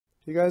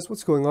Hey guys,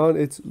 what's going on?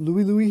 It's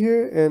Looeelooee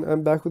here, and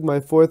I'm back with my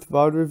fourth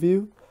VOD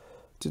review.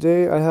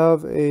 Today I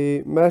have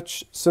a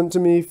match sent to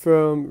me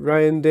from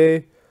Ryan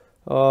Day,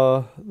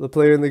 the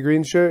player in the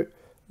green shirt,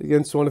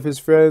 against one of his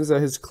friends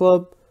at his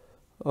club.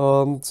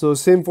 So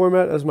same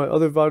format as my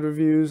other VOD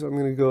reviews. I'm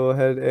going to go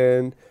ahead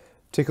and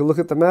take a look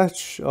at the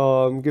match,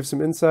 give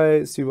some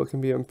insight, see what can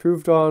be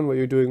improved on, what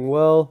you're doing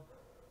well.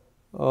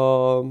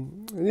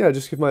 And yeah,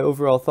 just give my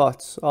overall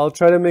thoughts. I'll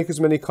try to make as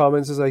many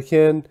comments as I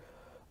can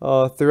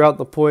throughout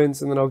the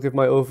points, and then I'll give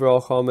my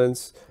overall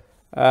comments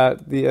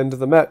at the end of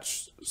the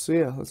match. So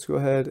yeah, let's go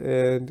ahead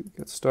and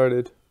get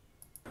started.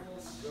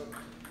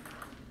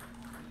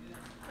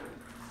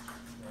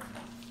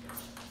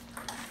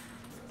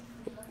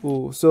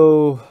 Ooh,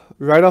 so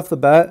right off the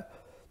bat,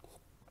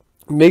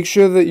 make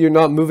sure that you're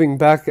not moving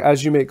back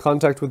as you make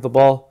contact with the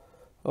ball,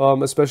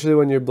 especially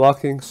when you're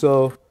blocking.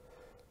 So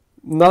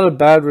not a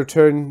bad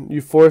return.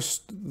 You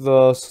forced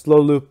the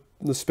slow loop,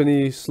 the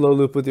spinny slow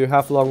loop with your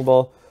half long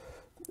ball,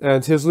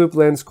 and his loop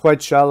lands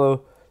quite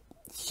shallow.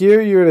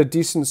 Here you're in a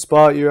decent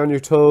spot, you're on your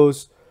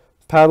toes,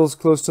 paddles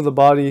close to the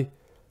body,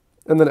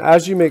 and then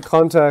as you make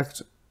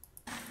contact,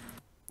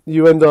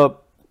 you end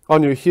up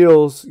on your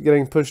heels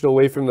getting pushed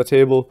away from the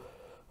table,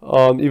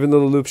 even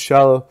though the loop's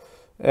shallow,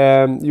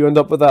 and you end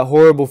up with that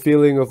horrible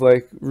feeling of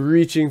like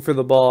reaching for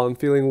the ball and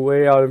feeling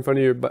way out in front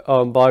of your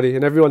body,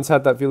 and everyone's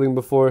had that feeling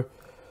before.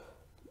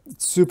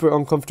 It's super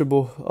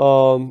uncomfortable.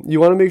 You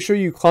want to make sure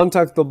you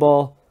contact the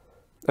ball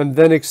and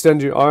then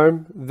extend your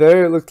arm.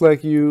 There it looked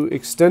like you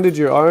extended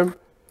your arm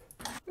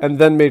and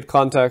then made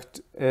contact,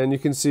 and you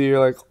can see you're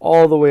like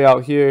all the way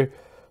out here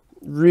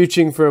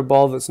reaching for a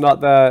ball that's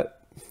not that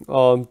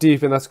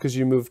deep, and that's because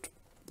you moved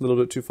a little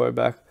bit too far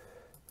back.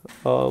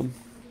 Yeah,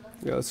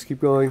 let's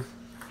keep going.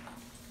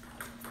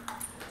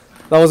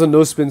 That was a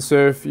no spin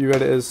serve. You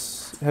read it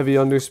as heavy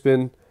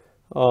underspin,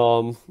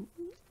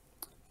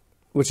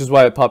 which is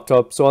why it popped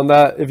up. So on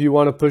that, if you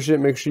want to push it,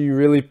 make sure you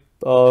really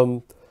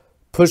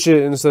push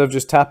it instead of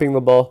just tapping the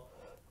ball,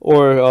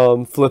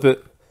 or flip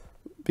it,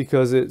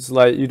 because it's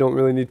light. You don't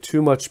really need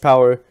too much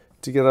power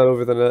to get that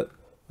over the net.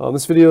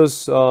 This video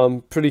is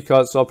pretty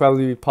cut, so I'll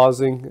probably be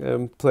pausing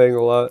and playing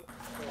a lot.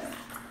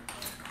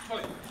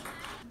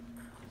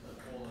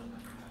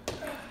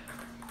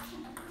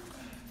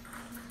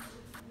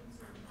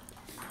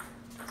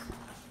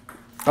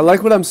 I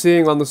like what I'm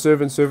seeing on the serve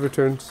and serve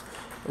returns.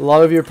 A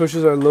lot of your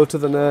pushes are low to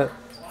the net,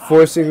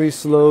 forcing these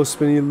slow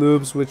spinny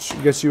loops, which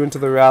gets you into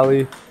the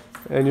rally.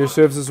 And your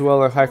serves as well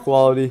are high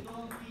quality,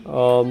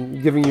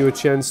 giving you a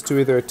chance to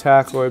either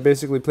attack or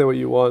basically play what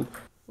you want.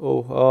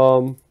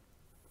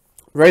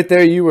 Right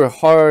there you were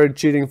hard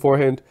cheating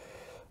forehand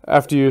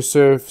after your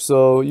serve.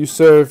 So you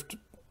served,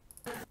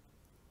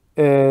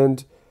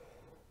 and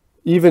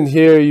even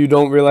here you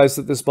don't realize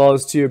that this ball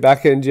is to your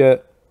backhand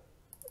yet.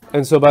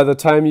 And so by the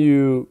time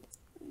you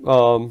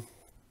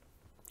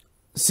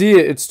see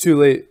it, it's too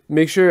late.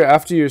 Make sure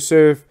after your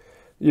serve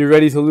you're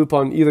ready to loop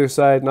on either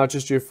side, not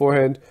just your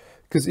forehand.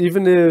 Because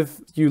even if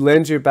you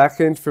land your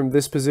backhand from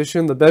this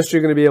position, the best you're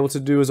going to be able to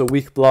do is a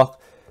weak block,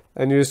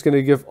 and you're just going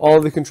to give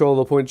all the control of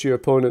the point to your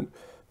opponent.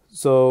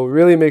 So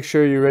really make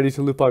sure you're ready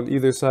to loop on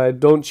either side.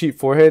 Don't cheat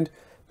forehand.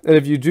 And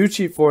if you do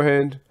cheat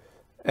forehand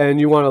and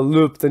you want to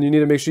loop, then you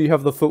need to make sure you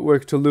have the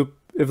footwork to loop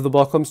if the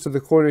ball comes to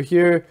the corner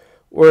here,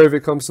 or if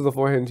it comes to the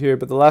forehand here.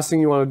 But the last thing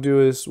you want to do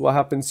is what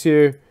happens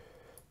here,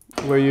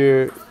 where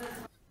you're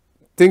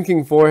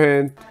thinking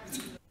forehand,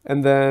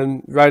 and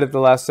then right at the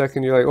last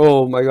second, you're like,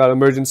 oh my god,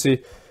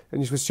 emergency, and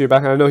you switch to your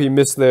backhand. I know he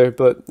missed there,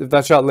 but if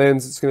that shot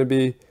lands, it's going to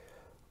be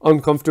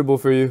uncomfortable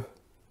for you.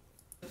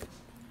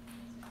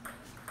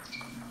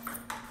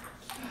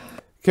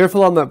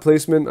 Careful on that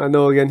placement. I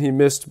know, again, he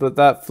missed, but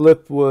that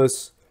flip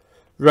was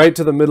right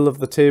to the middle of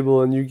the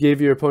table, and you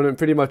gave your opponent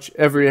pretty much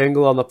every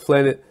angle on the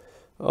planet.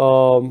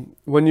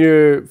 When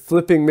you're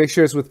flipping, make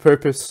sure it's with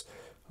purpose.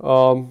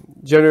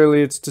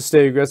 Generally, it's to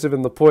stay aggressive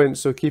in the point,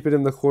 so keep it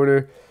in the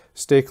corner.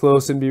 Stay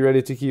close and be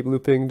ready to keep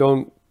looping.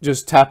 Don't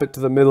just tap it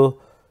to the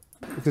middle,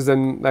 because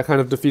then that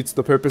kind of defeats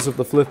the purpose of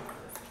the flip.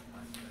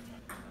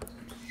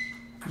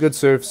 Good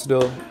serve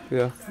still.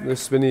 Yeah, they're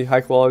spinny,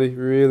 high quality,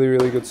 really,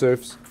 really good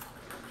serves.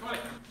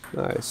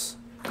 Nice.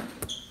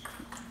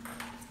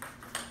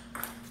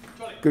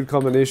 Good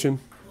combination.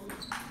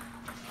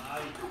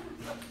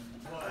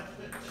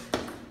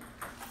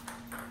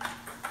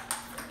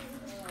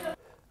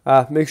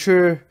 Make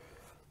sure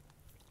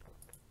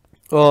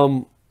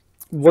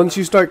once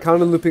you start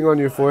counter looping on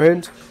your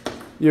forehand,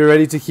 you're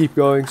ready to keep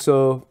going.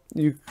 So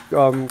you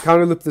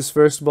counter loop this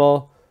first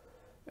ball,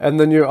 and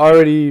then you're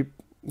already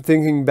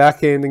thinking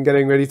backhand and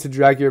getting ready to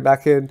drag your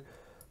backhand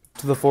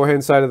to the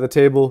forehand side of the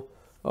table.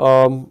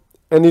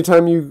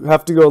 Anytime you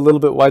have to go a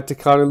little bit wide to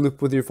counter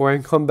loop with your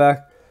forehand, come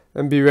back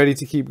and be ready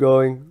to keep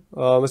going.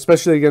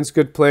 Especially against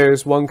good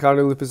players, one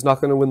counter loop is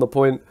not going to win the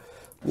point.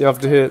 You have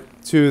to hit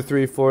 2,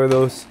 3, 4 of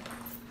those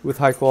with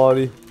high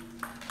quality.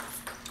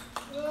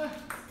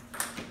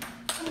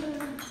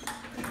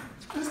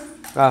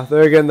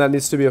 There again, that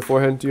needs to be a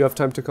forehand. Do you have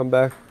time to come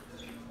back?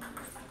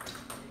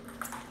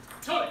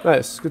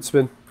 Nice, good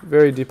spin.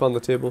 very deep on the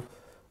table.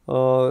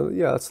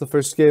 Yeah, that's the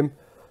first game.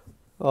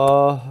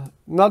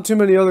 Not too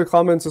many other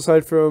comments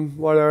aside from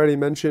what I already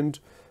mentioned.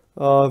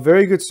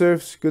 Very good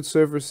serves, good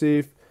serve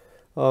receive.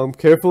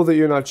 Careful that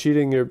you're not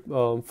cheating your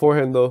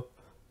forehand though.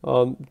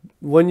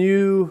 When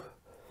you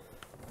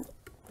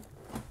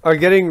are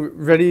getting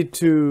ready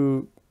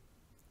to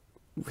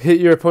hit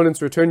your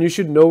opponent's return, you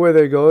should know where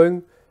they're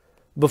going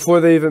before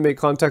they even make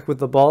contact with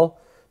the ball.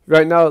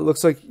 Right now it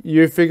looks like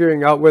you're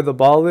figuring out where the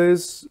ball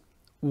is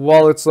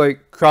while it's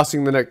like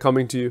crossing the net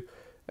coming to you.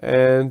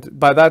 And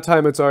by that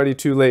time it's already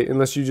too late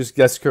unless you just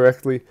guess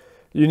correctly.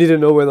 You need to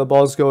know where the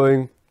ball's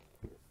going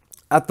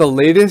at the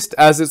latest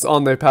as it's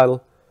on their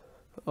paddle.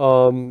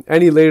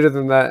 Any later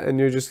than that and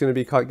you're just going to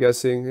be caught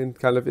guessing and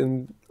kind of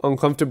in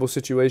uncomfortable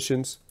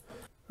situations.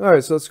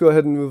 Alright, so let's go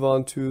ahead and move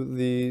on to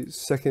the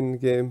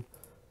second game.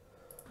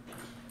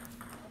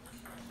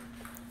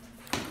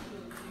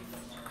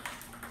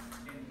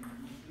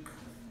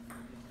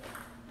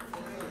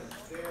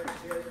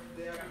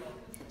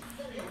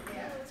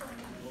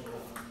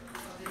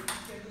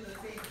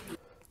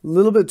 A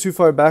little bit too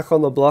far back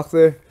on the block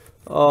there.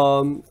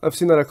 I've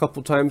seen that a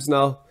couple times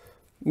now.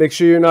 Make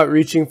sure you're not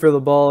reaching for the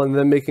ball and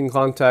then making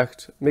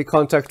contact. Make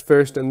contact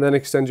first and then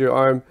extend your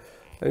arm,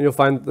 and you'll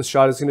find that the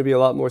shot is going to be a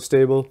lot more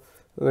stable.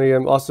 And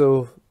again,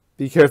 also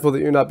be careful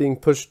that you're not being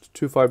pushed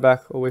too far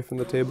back away from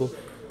the table.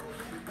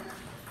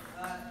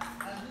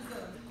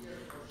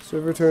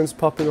 Serve returns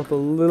popping up a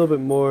little bit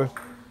more.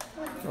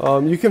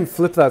 You can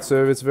flip that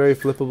serve, it's very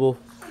flippable.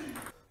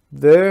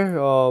 There,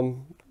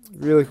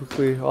 really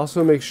quickly,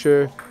 also make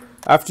sure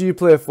after you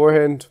play a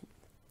forehand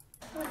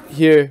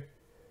here,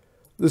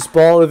 this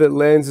ball, if it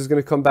lands, is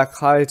going to come back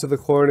high to the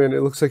corner, and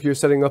it looks like you're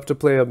setting up to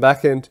play a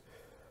backhand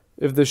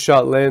if this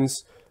shot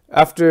lands.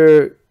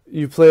 After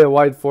you play a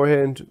wide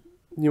forehand,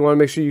 you want to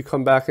make sure you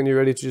come back and you're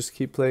ready to just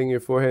keep playing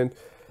your forehand.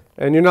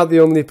 And you're not the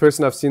only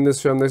person I've seen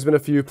this from. There's been a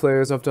few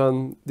players I've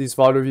done these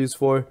VOD reviews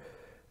for,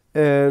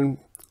 and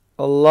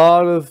a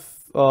lot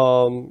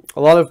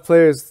of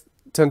players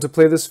tend to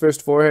play this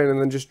first forehand and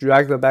then just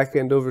drag the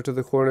backhand over to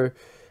the corner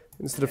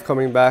instead of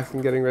coming back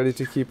and getting ready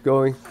to keep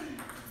going.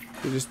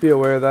 So just be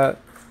aware of that.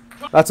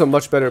 That's a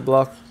much better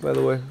block, by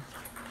the way.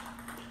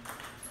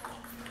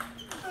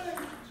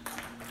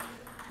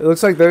 It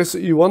looks like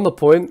you won the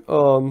point.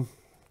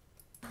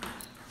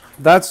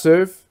 That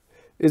serve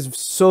is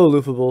so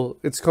loopable.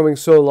 It's coming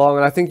so long,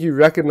 and I think you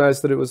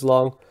recognized that it was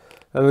long,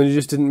 and then you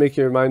just didn't make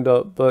your mind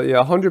up. But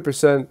yeah,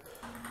 100%,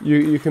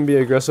 you can be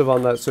aggressive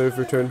on that serve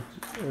return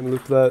and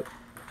loop that.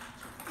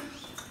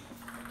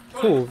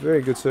 Cool,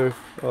 very good serve.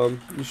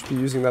 You should be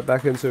using that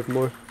backhand serve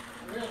more.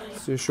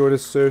 It's your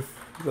shortest serve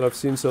that I've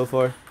seen so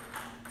far.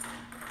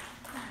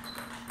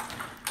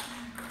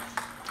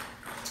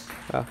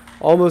 Yeah,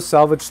 almost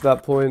salvaged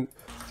that point,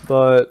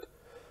 but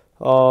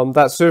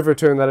that serve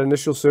return, that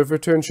initial serve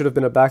return should have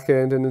been a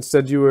backhand, and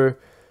instead you were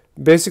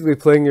basically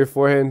playing your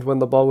forehand when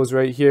the ball was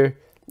right here.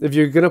 If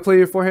you're going to play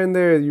your forehand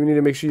there, you need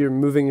to make sure you're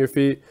moving your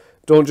feet.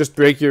 Don't just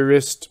break your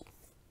wrist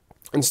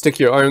and stick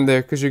your arm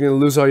there, because you're going to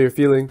lose all your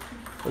feeling,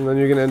 and then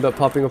you're going to end up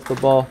popping up the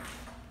ball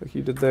like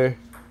you did there.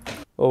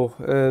 Oh,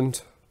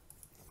 and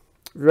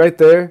right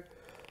there,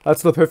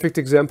 that's the perfect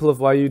example of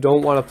why you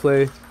don't want to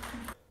play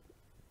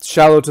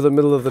shallow to the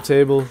middle of the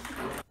table.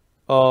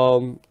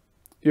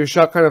 Your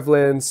shot kind of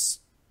lands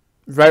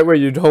right where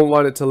you don't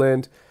want it to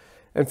land,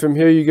 and from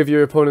here you give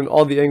your opponent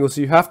all the angles,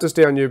 so you have to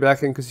stay on your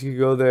backhand because he could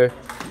go there,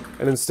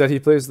 and instead he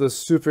plays the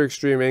super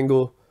extreme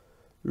angle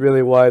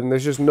really wide, and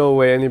there's just no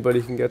way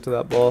anybody can get to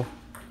that ball.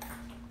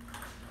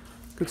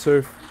 Good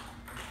serve.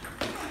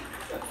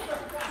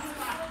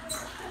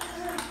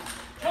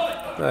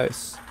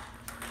 Nice.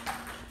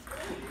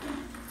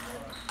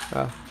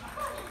 A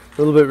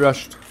little bit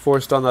rushed,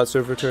 forced on that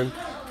serve return.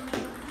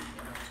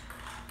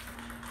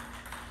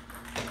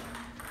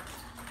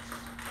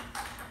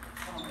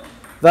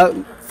 That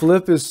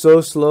flip is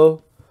so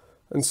slow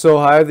and so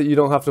high that you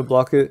don't have to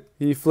block it.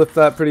 He flipped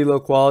that pretty low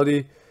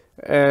quality,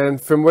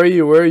 and from where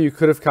you were, you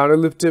could have counter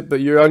looped it,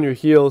 but you're on your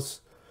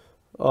heels.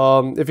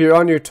 If you're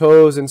on your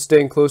toes and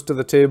staying close to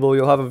the table,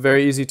 you'll have a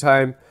very easy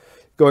time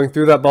going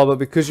through that ball, but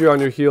because you're on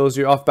your heels,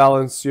 you're off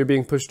balance, you're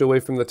being pushed away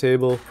from the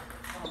table,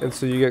 and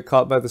so you get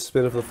caught by the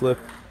spin of the flip.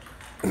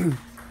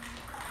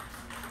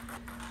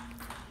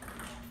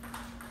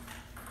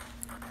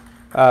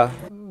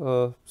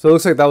 So it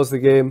looks like that was the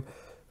game.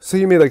 So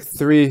you made like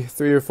three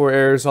or four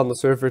errors on the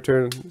serve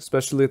return,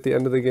 especially at the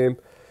end of the game.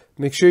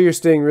 Make sure you're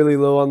staying really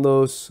low on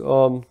those.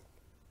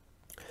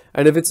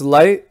 And if it's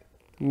light,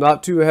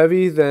 not too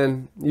heavy,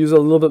 then use a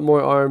little bit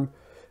more arm.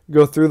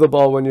 Go through the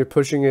ball when you're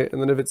pushing it. And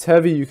then if it's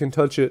heavy, you can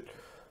touch it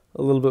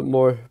a little bit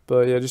more.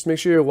 But yeah, just make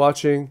sure you're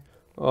watching.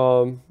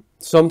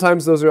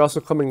 Sometimes those are also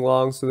coming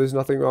long, so there's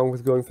nothing wrong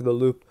with going for the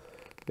loop.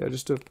 Yeah,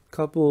 just a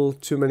couple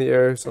too many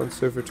errors on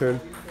serve return.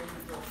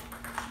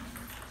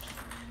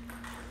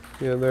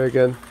 Yeah, there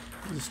again,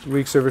 just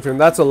weak serve return.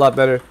 That's a lot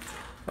better.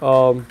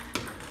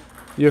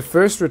 Your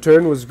first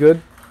return was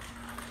good,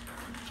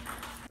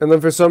 and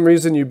then for some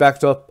reason you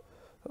backed up,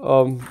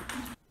 and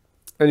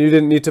you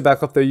didn't need to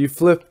back up there. You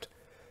flipped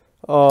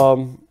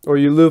or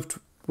you looped,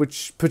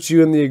 which puts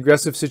you in the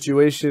aggressive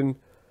situation.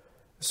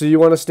 So you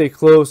want to stay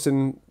close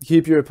and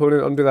keep your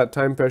opponent under that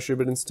time pressure,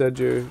 but instead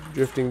you're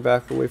drifting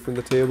back away from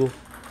the table.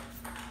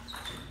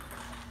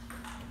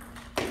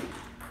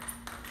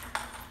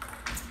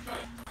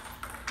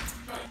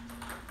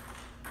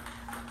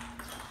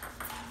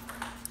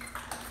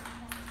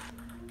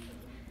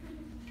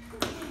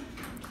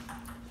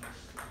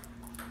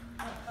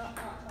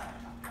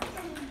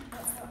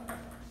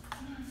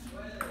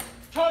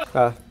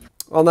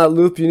 On that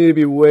loop, you need to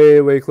be way,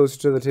 way closer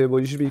to the table.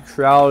 You should be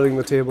crowding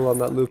the table on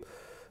that loop.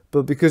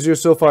 But because you're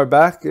so far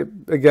back, it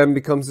again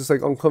becomes this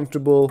like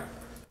uncomfortable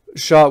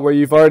shot where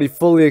you've already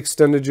fully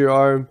extended your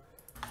arm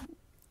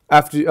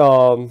after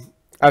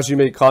as you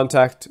make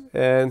contact,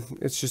 and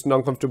it's just an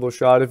uncomfortable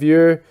shot. If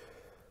you're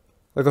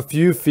like a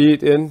few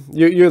feet in,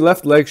 your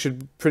left leg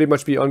should pretty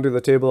much be under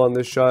the table on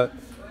this shot.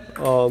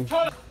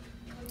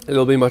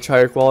 It'll be much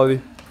higher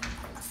quality.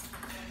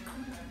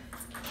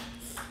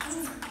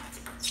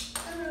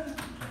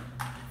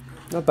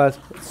 Not bad.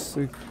 It's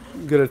a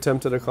good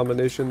attempt at a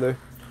combination there.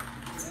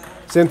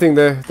 Same thing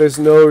there. There's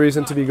no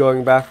reason to be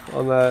going back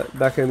on that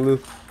backhand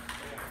loop.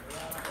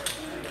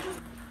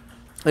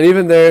 And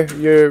even there,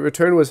 your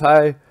return was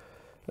high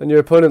and your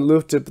opponent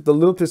looped it, but the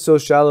loop is so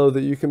shallow that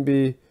you can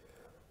be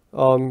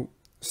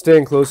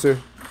staying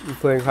closer and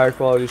playing higher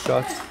quality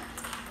shots.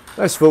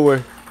 Nice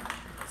footwork.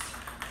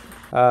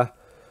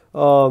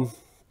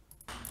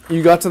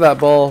 You got to that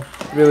ball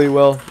really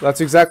well. That's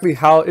exactly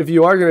how, if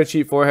you are going to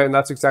cheat forehand,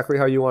 that's exactly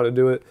how you want to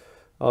do it.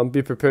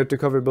 Be prepared to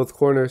cover both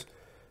corners.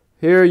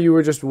 Here you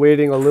were just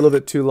waiting a little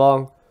bit too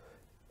long,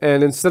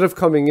 and instead of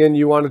coming in,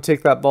 you want to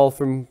take that ball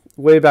from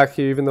way back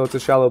here, even though it's a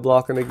shallow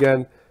block, and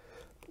again,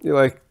 you're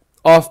like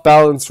off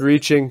balance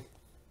reaching,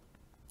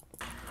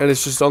 and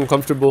it's just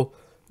uncomfortable.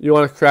 You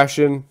want to crash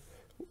in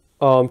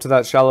to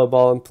that shallow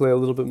ball and play a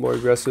little bit more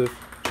aggressive.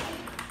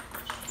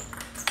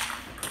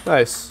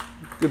 Nice.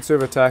 Good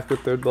serve attack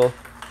with third ball.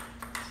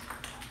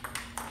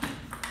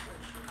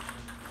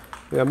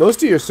 Yeah,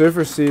 most of your serve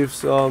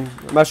receives, I'm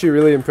actually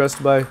really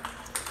impressed by.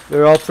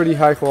 They're all pretty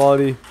high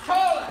quality,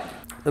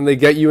 and they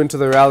get you into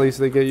the rallies.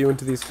 They get you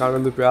into these counter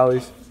loop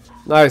rallies.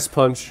 Nice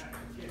punch.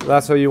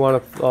 That's how you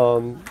want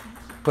to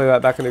play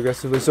that backhand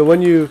aggressively. So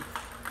when you,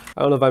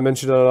 I don't know if I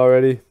mentioned it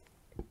already,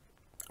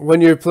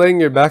 when you're playing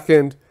your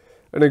backhand,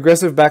 an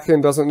aggressive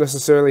backhand doesn't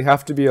necessarily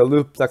have to be a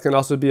loop. That can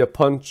also be a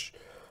punch,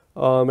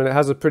 and it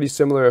has a pretty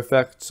similar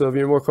effect. So if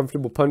you're more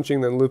comfortable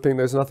punching than looping,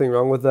 there's nothing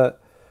wrong with that.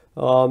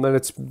 And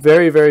it's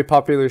very, very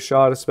popular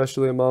shot,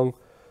 especially among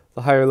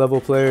the higher level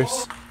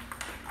players.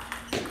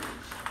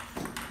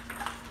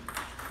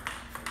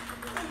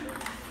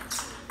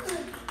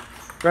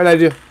 Right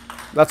idea.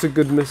 That's a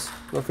good miss.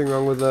 Nothing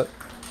wrong with that.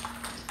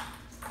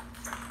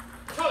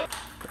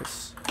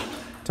 Nice.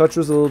 Touch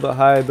was a little bit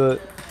high, but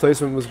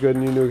placement was good,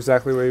 and you knew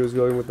exactly where he was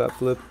going with that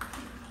flip.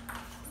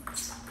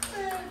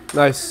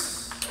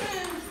 Nice.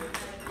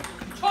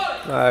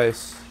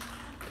 Nice.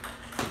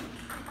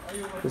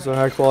 Those are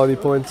high quality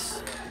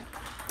points.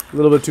 A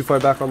little bit too far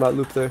back on that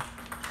loop there.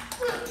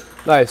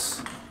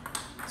 Nice.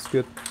 That's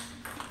good.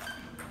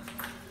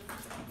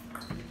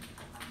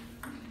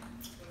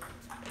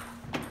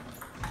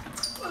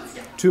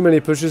 Too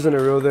many pushes in a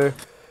row there.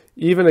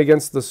 Even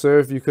against the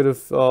serve, you could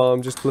have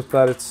just flipped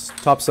that. It's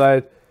top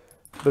side,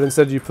 but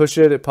instead you push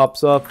it, it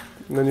pops up,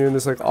 and then you're in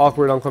this like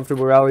awkward,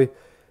 uncomfortable rally.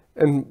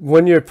 And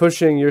when you're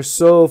pushing, you're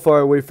so far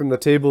away from the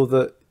table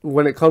that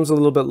when it comes a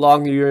little bit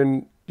long,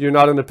 you're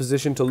not in a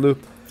position to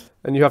loop,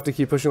 and you have to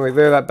keep pushing. Like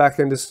there, that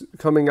backhand is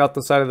coming out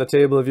the side of the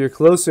table. If you're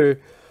closer,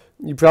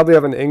 you probably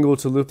have an angle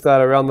to loop that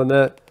around the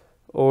net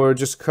or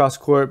just cross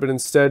court, but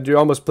instead you're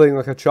almost playing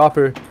like a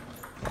chopper.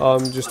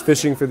 Just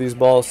fishing for these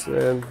balls,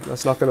 and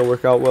that's not going to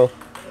work out well.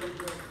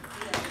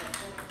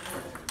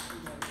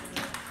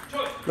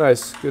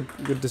 Nice,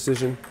 good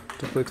decision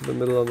to play to the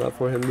middle on that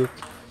forehand loop.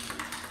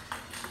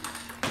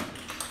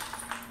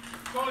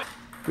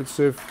 Good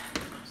serve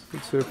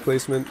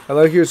placement. I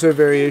like your serve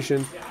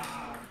variation.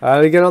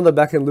 And again on the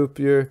backhand loop,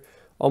 you're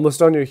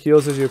almost on your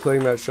heels as you're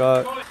playing that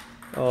shot.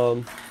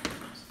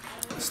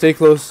 Stay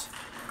close.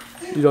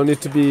 You don't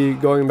need to be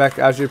going back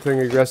as you're playing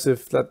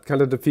aggressive. That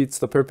kind of defeats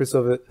the purpose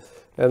of it.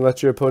 And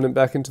let your opponent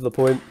back into the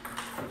point.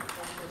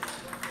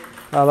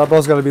 That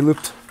ball's got to be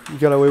looped. You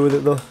got away with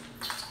it though.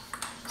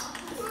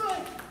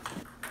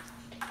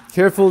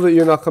 Careful that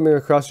you're not coming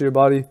across your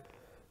body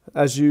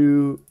as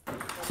you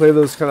play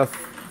those kind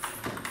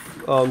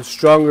of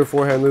stronger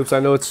forehand loops.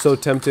 I know it's so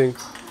tempting,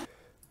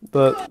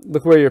 but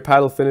look where your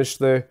paddle finished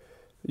there.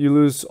 You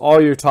lose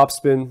all your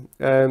topspin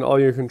and all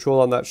your control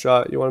on that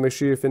shot. You want to make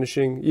sure you're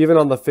finishing, even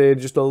on the fade,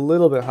 just a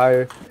little bit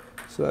higher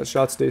so that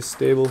shot stays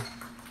stable.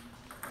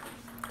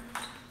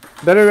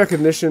 Better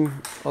recognition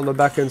on the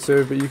backhand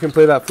serve, but you can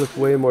play that flip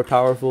way more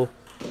powerful.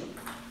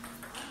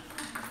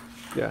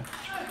 Yeah.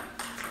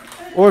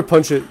 Or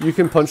punch it. You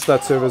can punch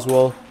that serve as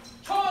well.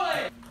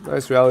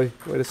 Nice rally.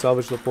 Way to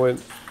salvage the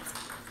point.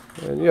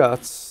 And yeah,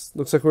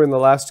 looks like we're in the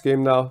last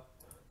game now.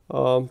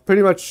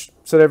 Pretty much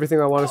said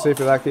everything I want to say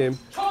for that game.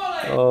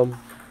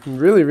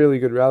 Really, really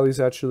good rallies,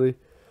 actually.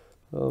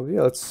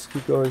 Yeah, let's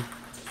keep going.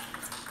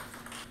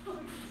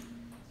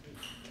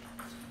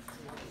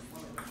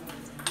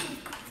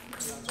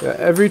 Yeah,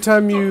 every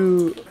time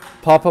you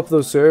pop up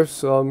those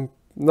serves,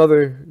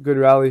 another good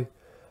rally.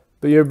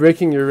 But you're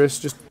breaking your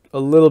wrist just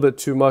a little bit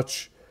too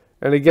much.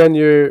 And again,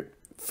 you're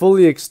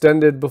fully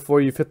extended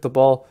before you've hit the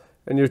ball,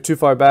 and you're too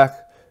far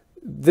back.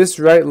 This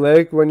right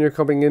leg, when you're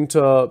coming in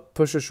to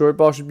push a short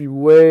ball, should be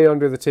way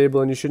under the table,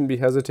 and you shouldn't be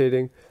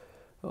hesitating.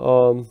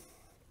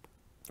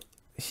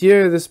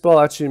 Here, this ball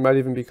actually might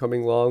even be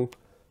coming long.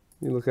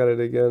 You look at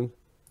it again.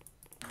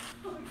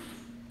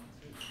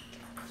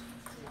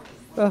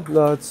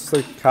 No, it's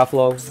like half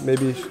long.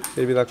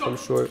 Maybe that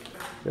comes short.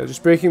 Yeah,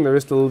 just breaking the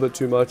wrist a little bit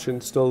too much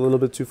and still a little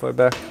bit too far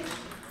back.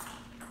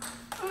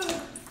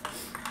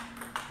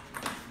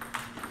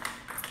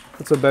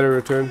 That's a better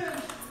return.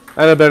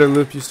 And a better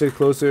loop, you stay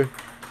closer.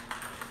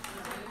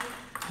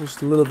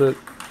 Just a little bit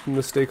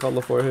mistake on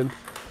the forehand.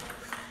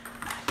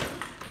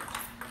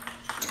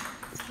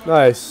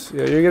 Nice.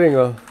 Yeah, you're getting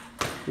a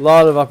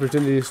lot of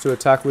opportunities to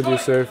attack with your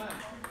serve.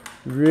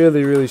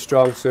 Really, really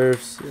strong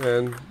serves,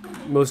 and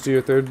most of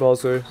your third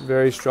balls are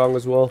very strong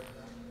as well.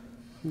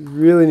 You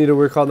really need to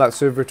work on that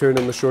serve return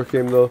in the short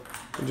game though,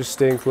 and just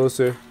staying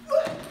closer.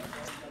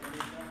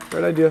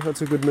 Right idea,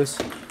 that's a good miss.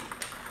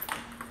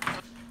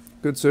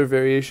 Good serve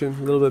variation,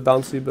 a little bit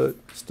bouncy, but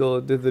still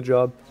it did the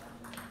job.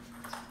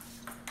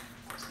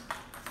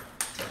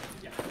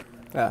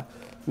 Yeah,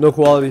 no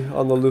quality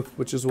on the loop,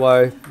 which is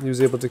why he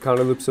was able to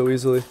counter loop so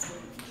easily.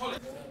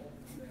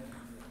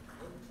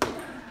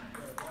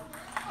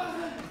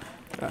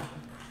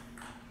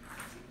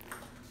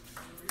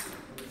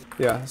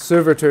 Yeah,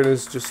 serve return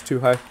is just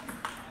too high.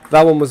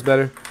 That one was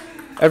better.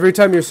 Every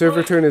time your serve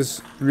return is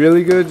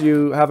really good,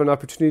 you have an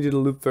opportunity to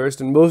loop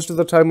first, and most of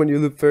the time when you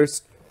loop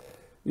first,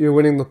 you're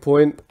winning the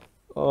point.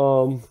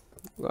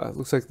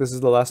 Looks like this is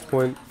the last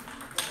point.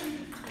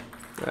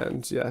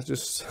 And yeah,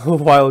 just a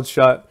wild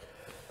shot.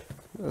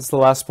 That's the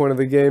last point of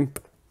the game.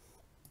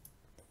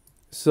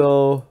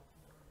 So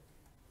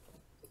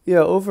yeah,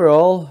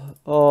 overall,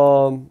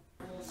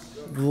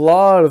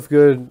 lot of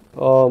good.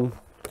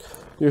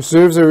 Your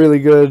serves are really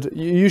good.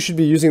 You should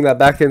be using that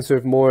backhand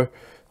serve more.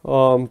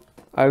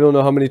 I don't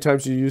know how many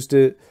times you used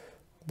it,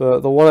 but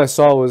the one I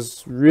saw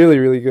was really,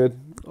 really good.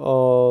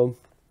 And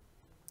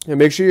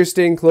make sure you're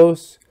staying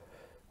close.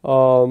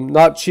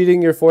 Not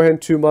cheating your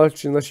forehand too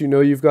much unless you know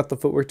you've got the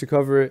footwork to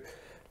cover it.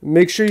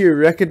 Make sure you're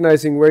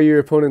recognizing where your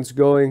opponent's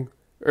going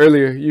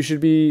earlier. You should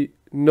be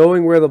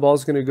knowing where the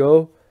ball's going to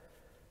go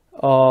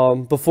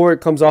before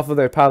it comes off of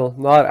their paddle,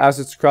 not as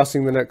it's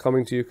crossing the net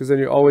coming to you, because then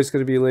you're always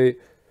going to be late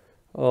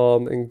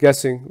and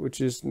guessing, which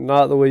is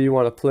not the way you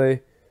want to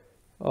play.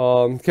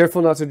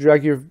 Careful not to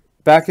drag your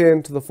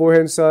backhand to the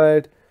forehand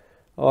side,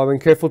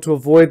 and careful to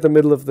avoid the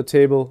middle of the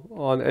table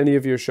on any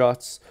of your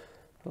shots.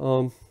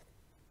 But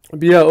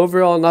yeah,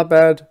 overall not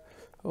bad.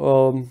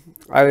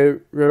 I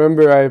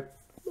remember I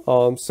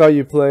saw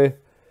you play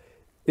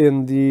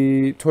in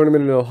the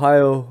tournament in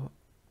Ohio,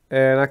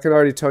 and I can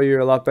already tell you're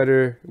a lot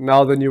better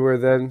now than you were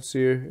then, so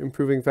you're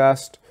improving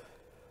fast.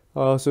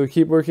 So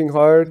keep working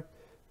hard,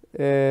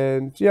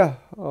 and yeah,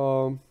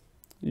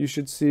 you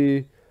should see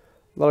a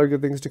lot of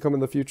good things to come in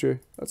the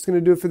future. That's going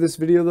to do it for this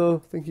video though.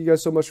 Thank you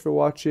guys so much for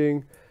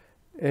watching,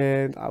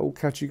 and I will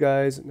catch you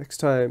guys next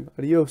time.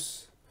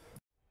 Adios.